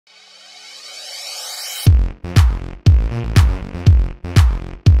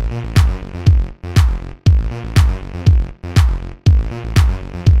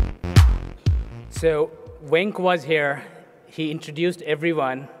So Venk was here. He introduced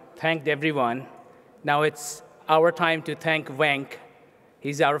everyone, thanked everyone. Now it's our time to thank Venk.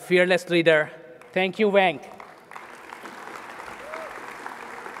 He's our fearless leader. Thank you, Venk.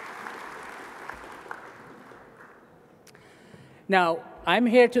 Now, I'm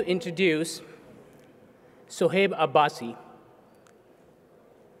here to introduce Sohaib Abbasi,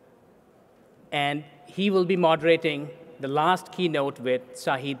 and he will be moderating the last keynote with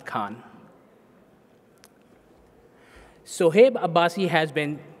Shahid Khan. Sohaib Abbasi has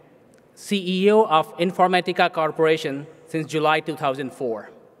been CEO of Informatica Corporation since July 2004.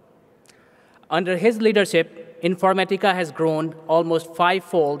 Under his leadership, Informatica has grown almost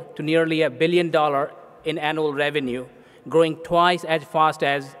fivefold to nearly $1 billion in annual revenue, growing twice as fast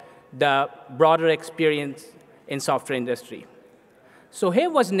as the broader experience in software industry.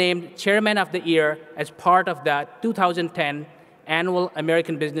 Sohaib was named Chairman of the Year as part of the 2010 Annual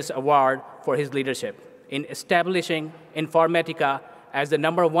American Business Award for his leadership in establishing Informatica as the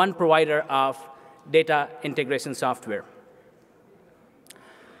 #1 provider of data integration software.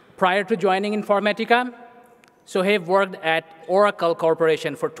 Prior to joining Informatica, Sohaib worked at Oracle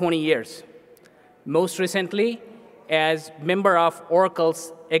Corporation for 20 years, most recently as member of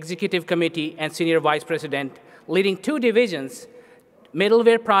Oracle's Executive Committee and Senior Vice President, leading 2 divisions,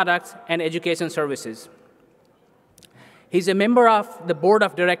 middleware products and education services. He's a member of the board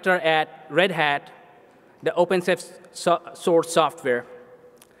of directors at Red Hat, the open source software.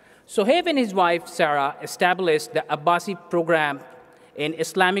 Sohaib and his wife, Sarah, established the Abbasi program in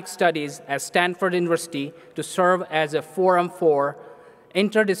Islamic Studies at Stanford University to serve as a forum for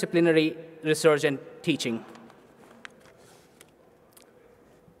interdisciplinary research and teaching.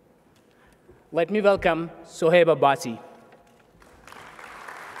 Let me welcome Sohaib Abbasi.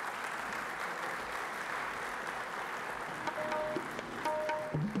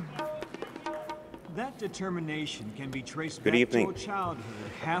 That determination can be traced Good back evening. to a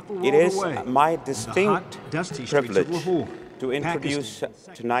childhood half a world It is away. my in the distinct hot, dusty streets of privilege Lahore, to introduce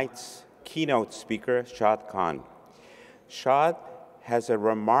Pakistan. tonight's keynote speaker, Shahid Khan. Shahid has a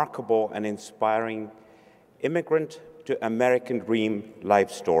remarkable and inspiring immigrant to American dream life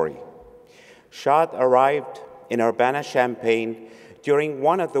story. Shahid arrived in Urbana-Champaign during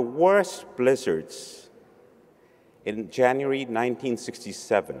one of the worst blizzards in January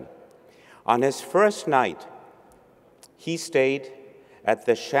 1967. On his first night, he stayed at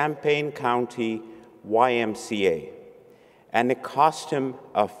the Champaign County YMCA, and it cost him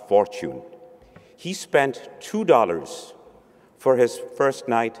a fortune. He spent $2 for his first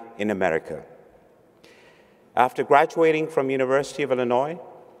night in America. After graduating from University of Illinois,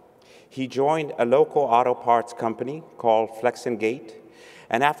 he joined a local auto parts company called Flex-N-Gate,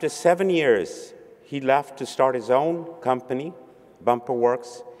 and after 7 years, he left to start his own company, Bumper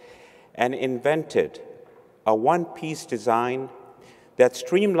Works, and invented a one-piece design that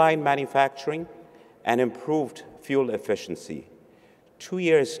streamlined manufacturing and improved fuel efficiency. 2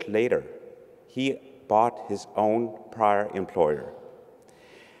 years later, he bought his own prior employer.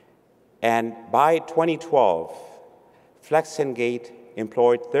 And by 2012, Flex-N-Gate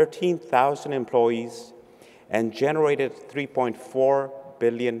employed 13,000 employees and generated $3.4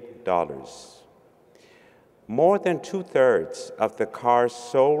 billion. More than 2/3 of the cars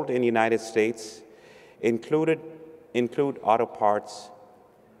sold in the United States include auto parts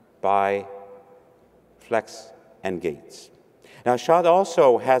by Flex-N-Gates. Now, Shahid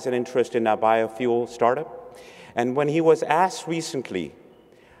also has an interest in a biofuel startup, and when he was asked recently,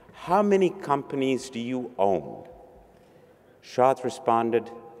 "How many companies do you own?" Shahid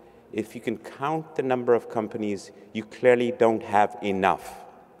responded, "If you can count the number of companies, you clearly don't have enough."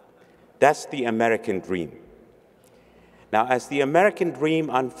 That's the American dream. Now, as the American dream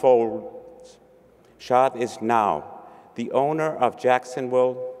unfolds, Shahid is now the owner of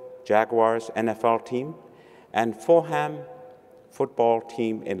Jacksonville Jaguars NFL team and Fulham football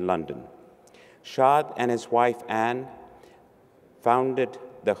team in London. Shahid and his wife Anne founded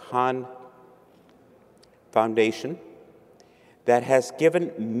the Khan Foundation that has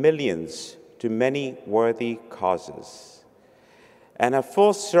given millions to many worthy causes. And a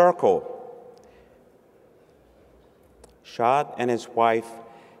full circle, Shahid and his wife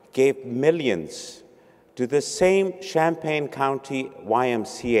gave millions to the same Champaign County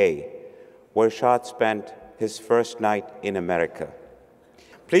YMCA, where Shahid spent his first night in America.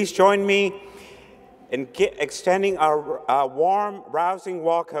 Please join me in extending our warm, rousing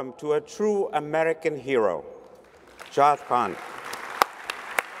welcome to a true American hero, Shahid Khan.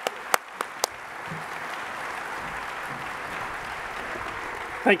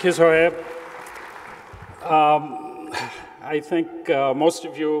 Thank you, Sohaib. I think most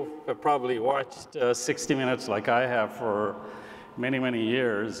of you have probably watched 60 Minutes like I have for many, many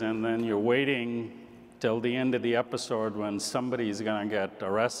years, and then you're waiting till the end of the episode when somebody's going to get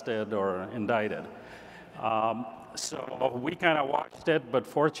arrested or indicted. So we kind of watched it, but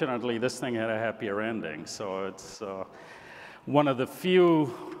fortunately this thing had a happier ending. So it's one of the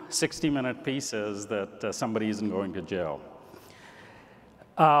few 60-minute pieces that somebody isn't going to jail.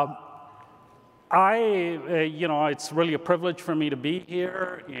 It's really a privilege for me to be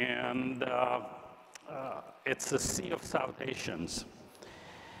here, and it's a sea of South Asians.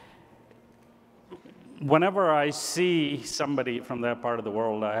 Whenever I see somebody from that part of the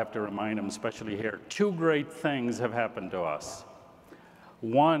world, I have to remind them, especially here, two great things have happened to us.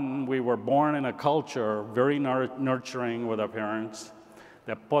 One, we were born in a culture very nurturing with our parents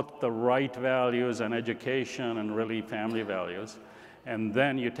that put the right values and education and really family values. And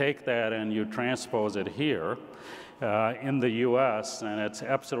then you take that and you transpose it here in the US, and it's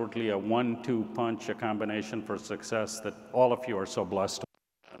absolutely a 1-2 punch, a combination for success that all of you are so blessed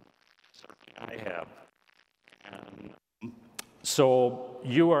with. Certainly I have. And so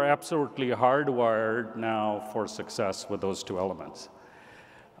you are absolutely hardwired now for success with those two elements.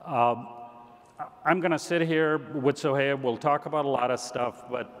 I'm going to sit here with Sohaib. We'll talk about a lot of stuff,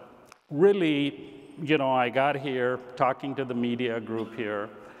 but really, I got here talking to the media group here,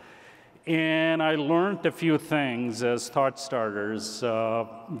 and I learned a few things as thought starters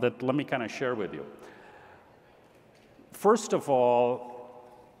that let me kind of share with you. First of all,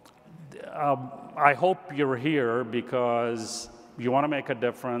 I hope you're here because you want to make a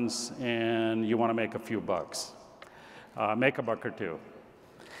difference and you want to make a few bucks, make a buck or two.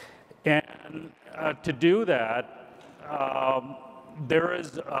 And to do that,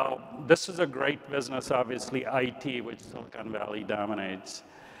 this is a great business, obviously, IT, which Silicon Valley dominates.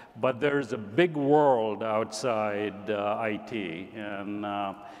 But there's a big world outside IT. And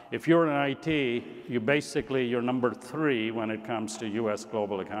if you're in IT, you're number 3 when it comes to US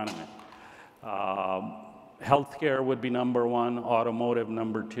global economy. Healthcare would be number 1, automotive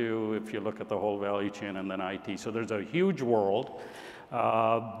number 2, if you look at the whole value chain, and then IT. So there's a huge world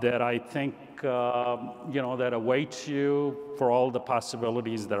that I think, that awaits you for all the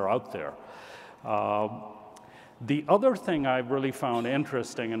possibilities that are out there. The other thing I've really found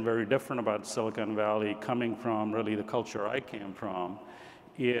interesting and very different about Silicon Valley, coming from really the culture I came from,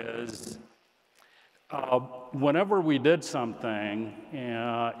 is whenever we did something,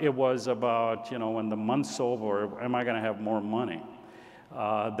 it was about, when the month's over, am I going to have more money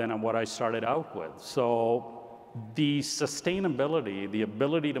than what I started out with? So the sustainability, the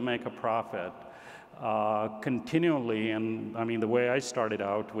ability to make a profit continually, and I mean, the way I started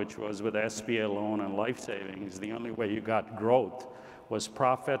out, which was with SBA loan and life savings, the only way you got growth was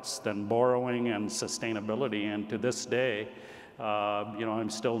profits, then borrowing and sustainability. And to this day, I'm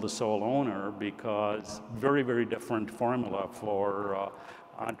still the sole owner because very, very different formula for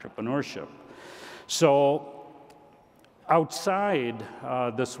entrepreneurship. So outside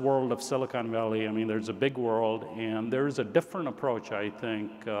this world of Silicon Valley, I mean, there's a big world, and there's a different approach, I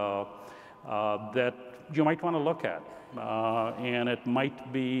think, that you might want to look at, and it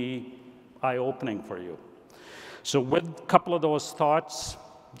might be eye-opening for you. So with a couple of those thoughts,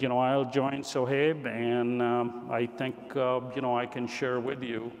 I'll join Sohaib, and I think, I can share with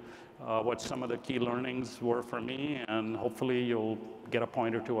you what some of the key learnings were for me, and hopefully you'll get a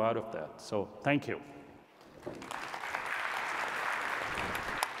point or two out of that. So thank you.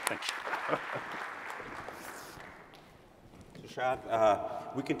 Thanks.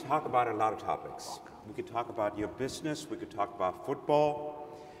 Shahid, we can talk about a lot of topics. We could talk about your business, we could talk about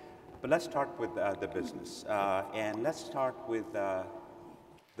football, but let's start with the business. And let's start with the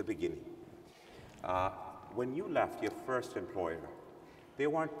beginning. When you left your first employer, they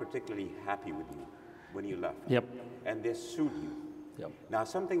weren't particularly happy with you when you left. Yep. And they sued you. Yep. Now,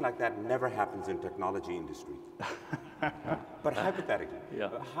 something like that never happens in technology industry. But hypothetically, yeah.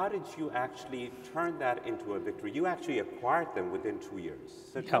 How did you actually turn that into a victory? You actually acquired them within 2 years.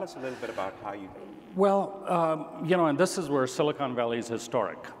 So tell us a little bit about how you... Well, and this is where Silicon Valley is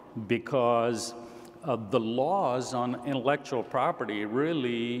historic, because the laws on intellectual property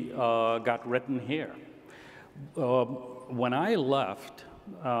really got written here. When I left,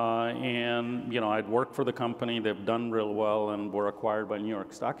 and I'd worked for the company, they've done real well and were acquired by New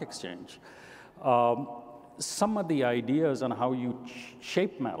York Stock Exchange. Some of the ideas on how you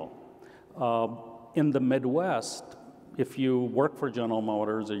shape metal. In the Midwest, if you work for General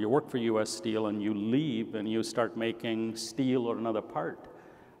Motors or you work for US Steel and you leave and you start making steel or another part,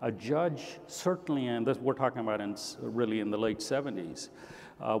 A judge certainly, and this we're talking about really in the late 70s,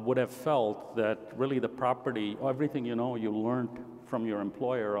 would have felt that really the property, everything you know, you learned from your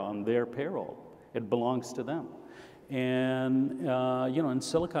employer on their payroll. It belongs to them. And in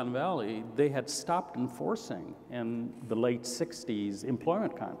Silicon Valley, they had stopped enforcing in the late 60s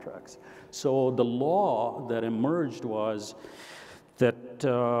employment contracts. So the law that emerged was that,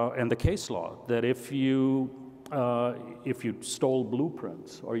 and the case law, that if you stole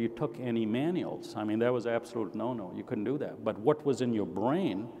blueprints or you took any manuals, I mean, that was absolute no-no. You couldn't do that. But what was in your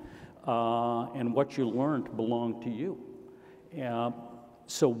brain and what you learned belonged to you.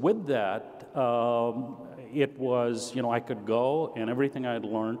 So with that, it was, I could go and everything I'd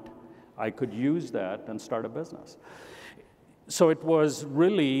learned, I could use that and start a business. So it was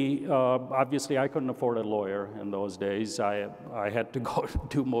really, obviously I couldn't afford a lawyer in those days. I had to go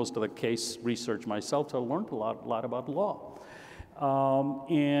do most of the case research myself, so I learned a lot about law.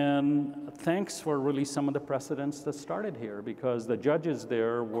 And thanks for really some of the precedents that started here, because the judges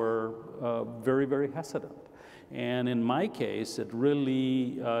there were very, very hesitant. And in my case, it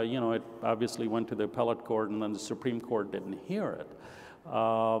really, it obviously went to the appellate court, and then the Supreme Court didn't hear it.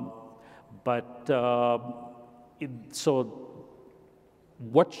 So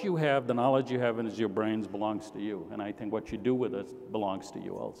what you have, the knowledge you have in your brains belongs to you. And I think what you do with it belongs to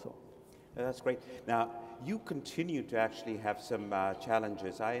you also. That's great. Now, you continue to actually have some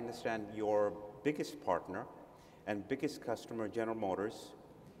challenges. I understand your biggest partner and biggest customer, General Motors,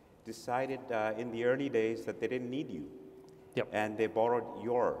 decided in the early days that they didn't need you. Yep. And they borrowed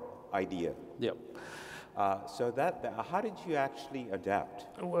your idea. Yep. So how did you actually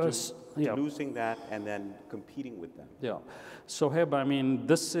adapt to losing that and then competing with them? Yeah. So Heb, I mean,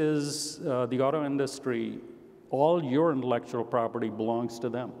 this is the auto industry. All your intellectual property belongs to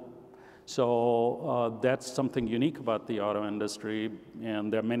them. So that's something unique about the auto industry,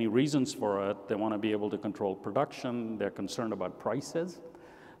 and there are many reasons for it. They want to be able to control production. They're concerned about prices,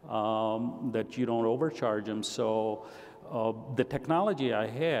 that you don't overcharge them. So the technology I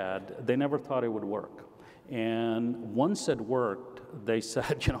had, they never thought it would work. And once it worked, they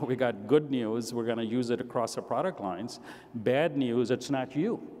said, we got good news. We're going to use it across our product lines. Bad news, it's not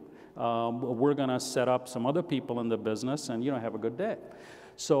you. We're going to set up some other people in the business and, have a good day.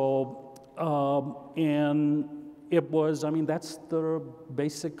 So, and it was, that's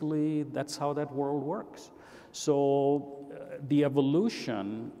basically, that's how that world works. So the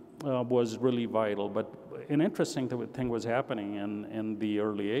evolution was really vital, but an interesting thing was happening in the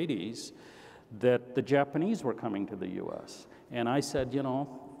early 80s, that the Japanese were coming to the US. And I said,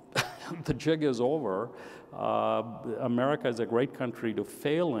 the jig is over. America is a great country to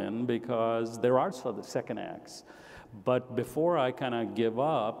fail in because there are sort of second acts. But before I kind of give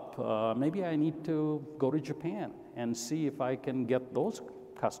up, maybe I need to go to Japan and see if I can get those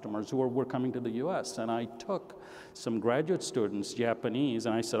customers who were coming to the US. And I took some graduate students, Japanese,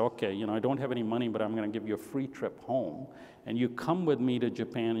 and I said, okay, I don't have any money, but I'm going to give you a free trip home. And you come with me to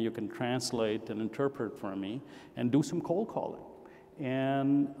Japan, and you can translate and interpret for me and do some cold calling.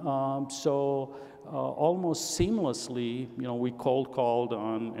 And so almost seamlessly, we cold called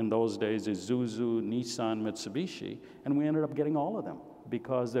on, in those days, Isuzu, Nissan, Mitsubishi, and we ended up getting all of them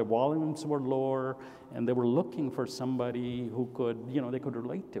because their volumes were lower and they were looking for somebody who could, they could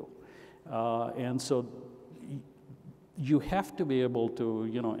relate to. And so you have to be able to,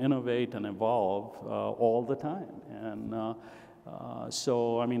 innovate and evolve all the time. And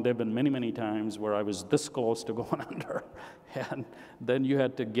so, there have been many, many times where I was this close to going under, and then you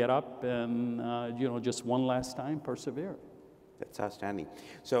had to get up and, just one last time persevere. That's outstanding.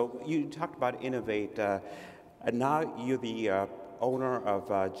 So you talked about innovate, and now you're the owner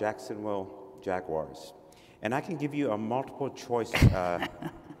of Jacksonville Jaguars. And I can give you a multiple choice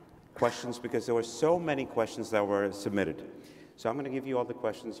questions because there were so many questions that were submitted. So I'm going to give you all the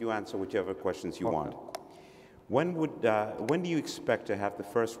questions. You answer whichever questions you want. When do you expect to have the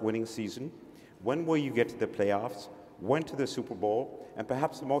first winning season? When will you get to the playoffs? When to the Super Bowl? And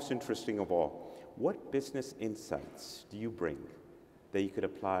perhaps the most interesting of all, what business insights do you bring that you could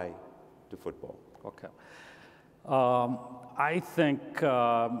apply to football? Okay. I think,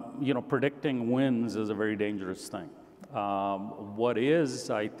 predicting wins is a very dangerous thing. What is,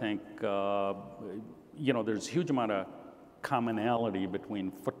 I think, there's a huge amount of commonality between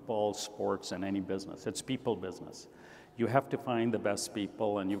football, sports, and any business. It's people business. You have to find the best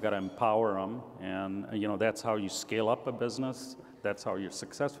people, and you've got to empower them, and that's how you scale up a business. That's how you're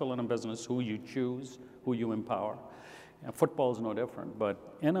successful in a business, who you choose, who you empower. And football is no different,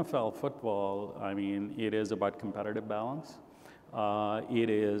 but NFL football, it is about competitive balance. It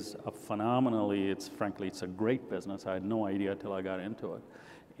is a frankly, it's a great business. I had no idea till I got into it.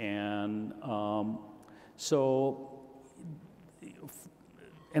 And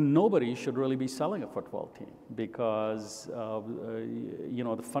and nobody should really be selling a football team because, you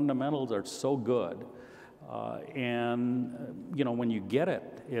know, the fundamentals are so good. You know, when you get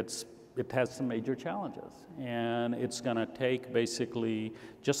it, it has some major challenges. And it's going to take basically,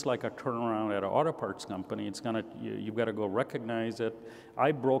 just like a turnaround at an auto parts company, it's going to, you've got to go recognize it.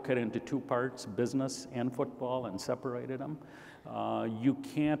 I broke it into two parts, business and football, and separated them. You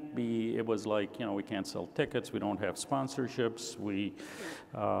can't be, it was like, you know, we can't sell tickets, we don't have sponsorships,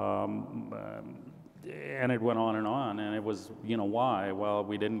 and it went on, and it was, you know, why? Well,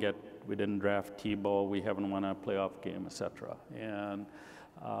 we didn't draft Tebow, we haven't won a playoff game, etc. And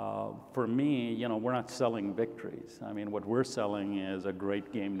for me, you know, we're not selling victories. I mean, what we're selling is a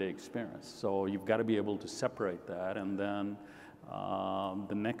great game day experience. So you've got to be able to separate that, and then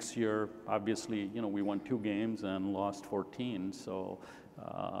the next year, obviously, you know, we won 2 games and lost 14. So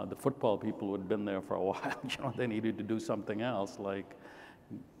the football people who had been there for a while, you know, they needed to do something else, like,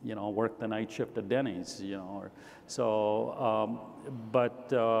 you know, work the night shift at Denny's, you know,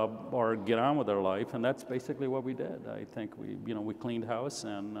 or get on with their life, and that's basically what we did. I think we cleaned house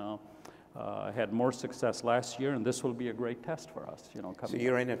and had more success last year, and this will be a great test for us, you know. So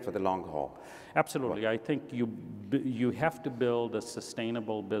you're in it for the long haul. Absolutely. I think you have to build a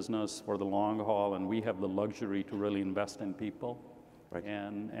sustainable business for the long haul, and we have the luxury to really invest in people, right,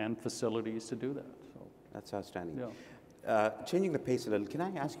 and facilities to do that. So that's outstanding. Yeah. Changing the pace a little, can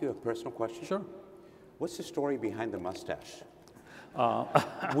I ask you a personal question? Sure. What's the story behind the mustache?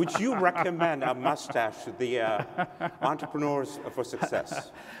 Would you recommend a mustache to the entrepreneurs for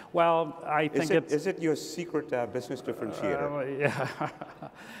success? Well, I think is it your secret business differentiator? Yeah.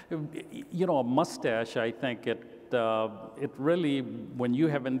 You know, a mustache, I think it really, when you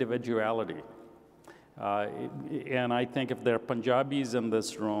have individuality, and I think if there are Punjabis in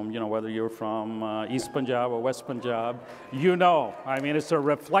this room, you know, whether you're from East Punjab or West Punjab, you know, I mean, it's a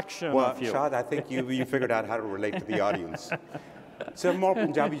reflection of you. Well, Shahid, I think you figured out how to relate to the audience. Some more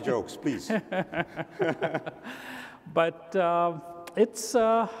Punjabi jokes, please. But it's,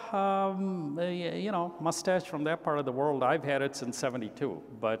 you know, mustache from that part of the world. I've had it since '72,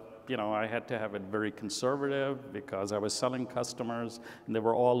 but you know, I had to have it very conservative because I was selling customers, and they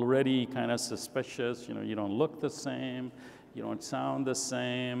were already kind of suspicious. You know, you don't look the same, you don't sound the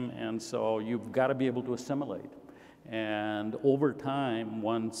same, and so you've got to be able to assimilate. And over time,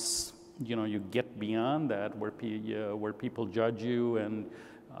 once you know you get beyond that, where people judge you and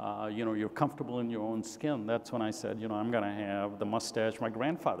you know, you're comfortable in your own skin, that's when I said, you know, I'm going to have the mustache my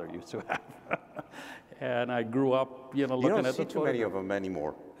grandfather used to have. And I grew up, you know, looking at the You don't see too many of them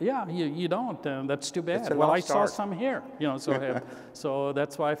anymore. Yeah, you don't, and that's too bad. It's a well, I lost saw art. some here, you know, so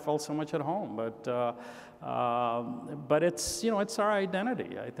that's why I felt so much at home. But it's, you know, it's our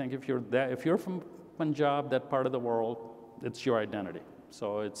identity. I think if you're from Punjab, that part of the world, it's your identity.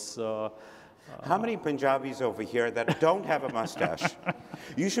 So it's. How many Punjabis over here that don't have a mustache?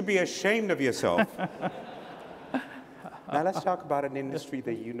 You should be ashamed of yourself. Now let's talk about an industry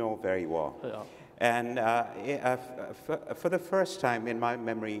that you know very well. Yeah. And for the first time in my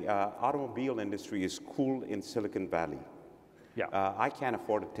memory, automobile industry is cool in Silicon Valley. Yeah. I can't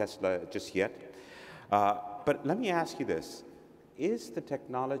afford a Tesla just yet. But let me ask you this. Is the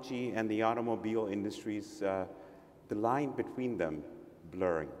technology and the automobile industries, the line between them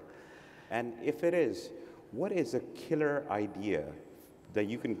blurring? And if it is, what is a killer idea that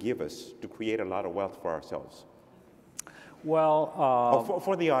you can give us to create a lot of wealth for ourselves? Well,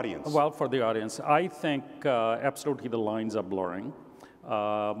 for the audience. Well, for the audience, I think absolutely the lines are blurring.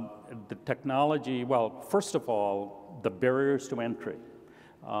 The technology, well, first of all, the barriers to entry.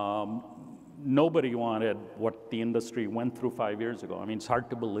 Nobody wanted what the industry went through 5 years ago. I mean, it's hard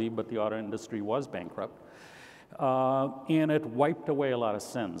to believe, but the auto industry was bankrupt. And it wiped away a lot of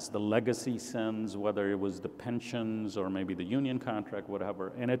sins, the legacy sins, whether it was the pensions or maybe the union contract,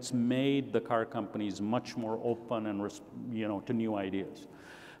 whatever. And it's made the car companies much more open and, you know, to new ideas.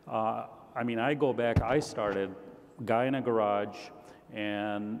 I mean, I go back, I started, guy in a garage,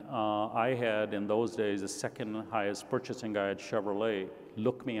 and I had, in those days, the second highest purchasing guy at Chevrolet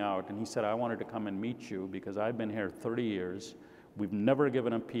look me out, and he said, I wanted to come and meet you because I've been here 30 years. We've never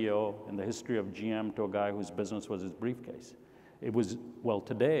given a PO in the history of GM to a guy whose business was his briefcase. It was, well,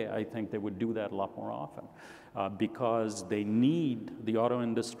 today, I think they would do that a lot more often because they need, the auto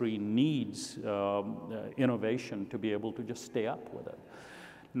industry needs innovation to be able to just stay up with it.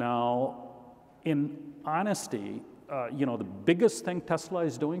 Now, in honesty, you know, the biggest thing Tesla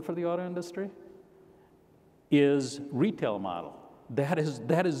is doing for the auto industry is retail model. That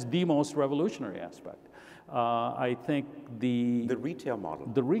is the most revolutionary aspect. I think the retail model.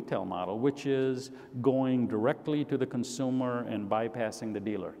 The retail model, which is going directly to the consumer and bypassing the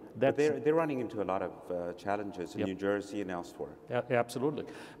dealer. But they're running into a lot of challenges in New Jersey and elsewhere. Absolutely.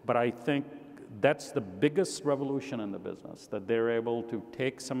 But I think that's the biggest revolution in the business, that they're able to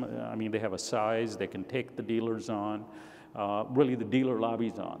take some, I mean, they have a size, they can take the dealers on, really the dealer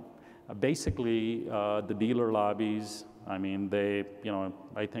lobbies on. Basically, the dealer lobbies, I mean, they, you know,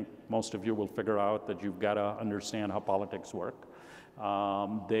 I think most of you will figure out that you've got to understand how politics work.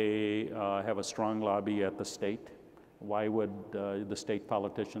 They have a strong lobby at the state. Why would the state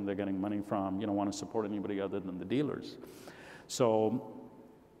politician they're getting money from, you know, want to support anybody other than the dealers? So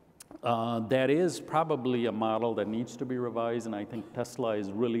that is probably a model that needs to be revised, and I think Tesla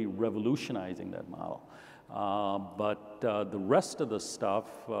is really revolutionizing that model. But the rest of the stuff,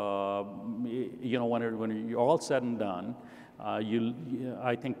 you know, when you're all said and done,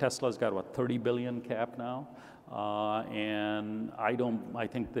 I think Tesla's got what, 30 billion cap now, and I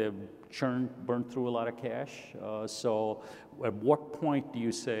think they've burned through a lot of cash. So at what point do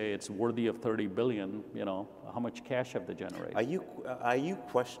you say it's worthy of 30 billion? You know, how much cash have they generated? Are you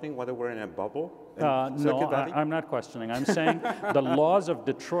questioning whether we're in a bubble? No, I'm not questioning. I'm saying the laws of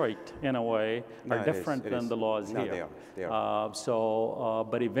Detroit, in a way, are different than the laws here. They are.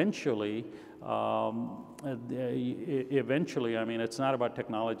 But eventually, I mean, it's not about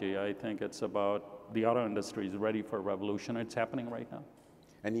technology. I think it's about the auto industry is ready for a revolution. It's happening right now.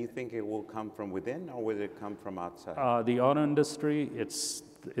 And you think it will come from within, or will it come from outside? The auto industry, it's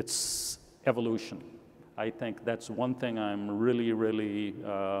evolution. I think that's one thing I'm really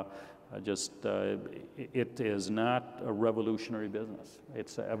it is not a revolutionary business.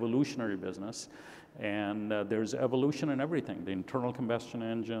 It's an evolutionary business, and there's evolution in everything. The internal combustion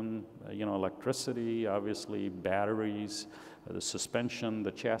engine, you know, electricity, obviously batteries, the suspension,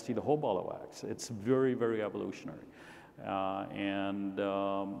 the chassis, the whole ball of wax. It's very, very evolutionary.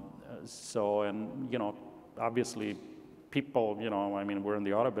 So, you know, obviously people, you know, I mean, we're in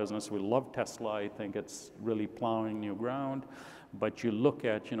the auto business. We love Tesla. I think it's really plowing new ground. But you look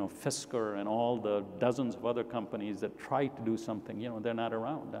at, you know, Fisker and all the dozens of other companies that try to do something, you know, they're not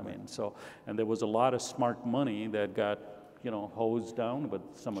around. I mean, so, and there was a lot of smart money that got, you know, hosed down with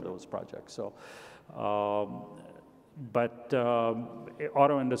some of those projects. So,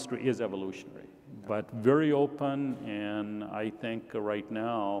 auto industry is evolutionary, but very open, and I think right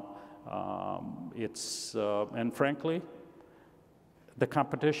now it's, and frankly, the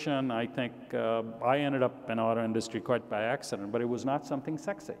competition, I think, I ended up in auto industry quite by accident, but it was not something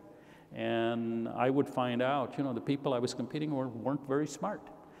sexy. And I would find out, you know, the people I was competing with weren't very smart.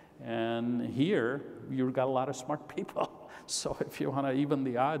 And here, you've got a lot of smart people. So if you want to even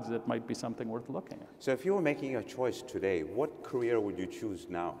the odds, it might be something worth looking at. So if you were making a choice today, what career would you choose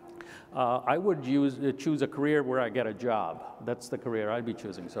now? I would choose a career where I get a job. That's the career I'd be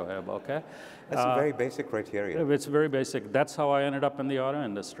choosing, Sohaib, okay? That's a very basic criteria. It's very basic. That's how I ended up in the auto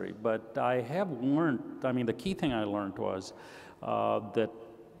industry. But I have learned, I mean, the key thing I learned was that,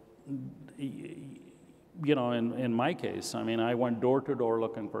 you know, in my case, I mean, I went door to door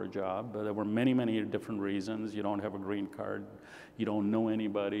looking for a job. There were many, many different reasons. You don't have a green card. You don't know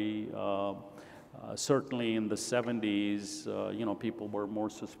anybody. Certainly in the 70s, you know, people were more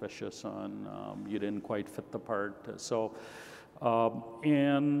suspicious on you didn't quite fit the part. So,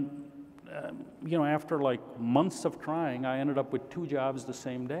 you know, after like months of trying, I ended up with 2 jobs the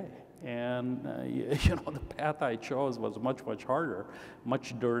same day. And, you know, the path I chose was much, much harder,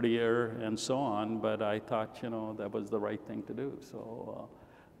 much dirtier, and so on. But I thought, you know, that was the right thing to do. So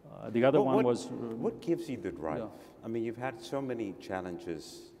the other one was... What gives you the drive? Yeah. I mean, you've had so many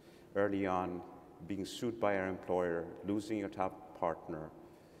challenges early on, being sued by your employer, losing your top partner.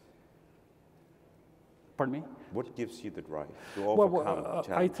 Pardon me? What gives you the drive to overcome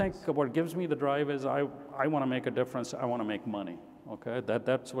challenges? I think what gives me the drive is I want to make a difference. I want to make money. Okay,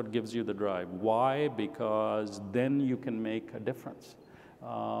 that's what gives you the drive. Why? Because then you can make a difference.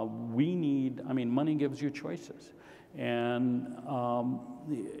 We need, I mean, money gives you choices. And,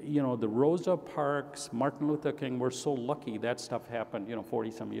 you know, the Rosa Parks, Martin Luther King, we're so lucky that stuff happened, you know,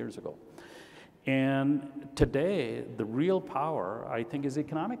 40-some years ago. And today, the real power, I think, is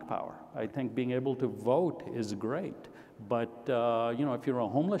economic power. I think being able to vote is great. But, you know, if you're a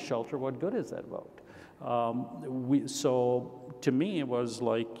homeless shelter, what good is that vote? So to me, it was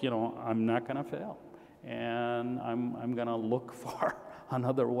like, you know, I'm not going to fail, and I'm going to look for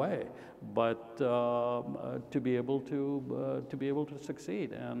another way, but to be able to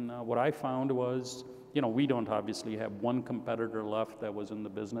succeed. And what I found was, you know, we don't obviously have one competitor left that was in the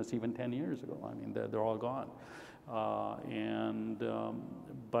business even 10 years ago. I mean, they're all gone.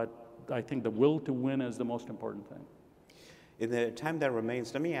 But I think the will to win is the most important thing. In the time that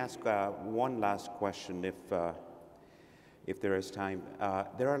remains, let me ask one last question, if there is time.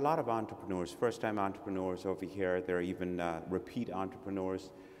 There are a lot of entrepreneurs, first-time entrepreneurs over here. There are even repeat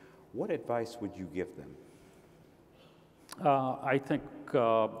entrepreneurs. What advice would you give them? I think,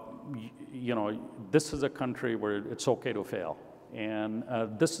 you know, this is a country where it's okay to fail. And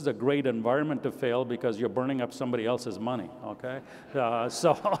this is a great environment to fail because you're burning up somebody else's money, okay?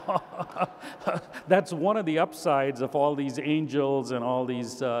 So that's one of the upsides of all these angels and all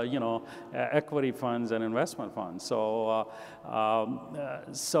these, you know, equity funds and investment funds.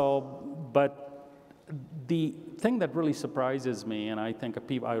 But the thing that really surprises me, and I think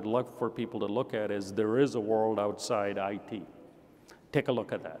I would love for people to look at, is there is a world outside IT. Take a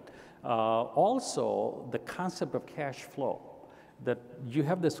look at that. Also, the concept of cash flow, that you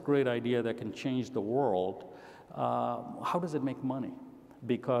have this great idea that can change the world. How does it make money?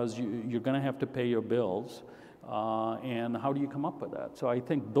 Because you're going to have to pay your bills, and how do you come up with that? So I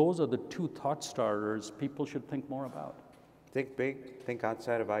think those are the two thought starters people should think more about. Think big, think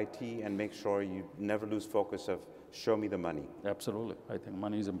outside of IT, and make sure you never lose focus of show me the money. Absolutely. I think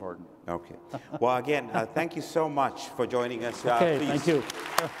money is important. Okay. Well, again, thank you so much for joining us. Okay, please. thank you.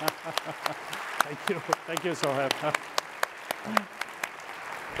 Thank you. Thank you, Sohaib.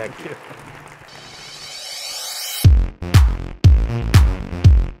 Thank you.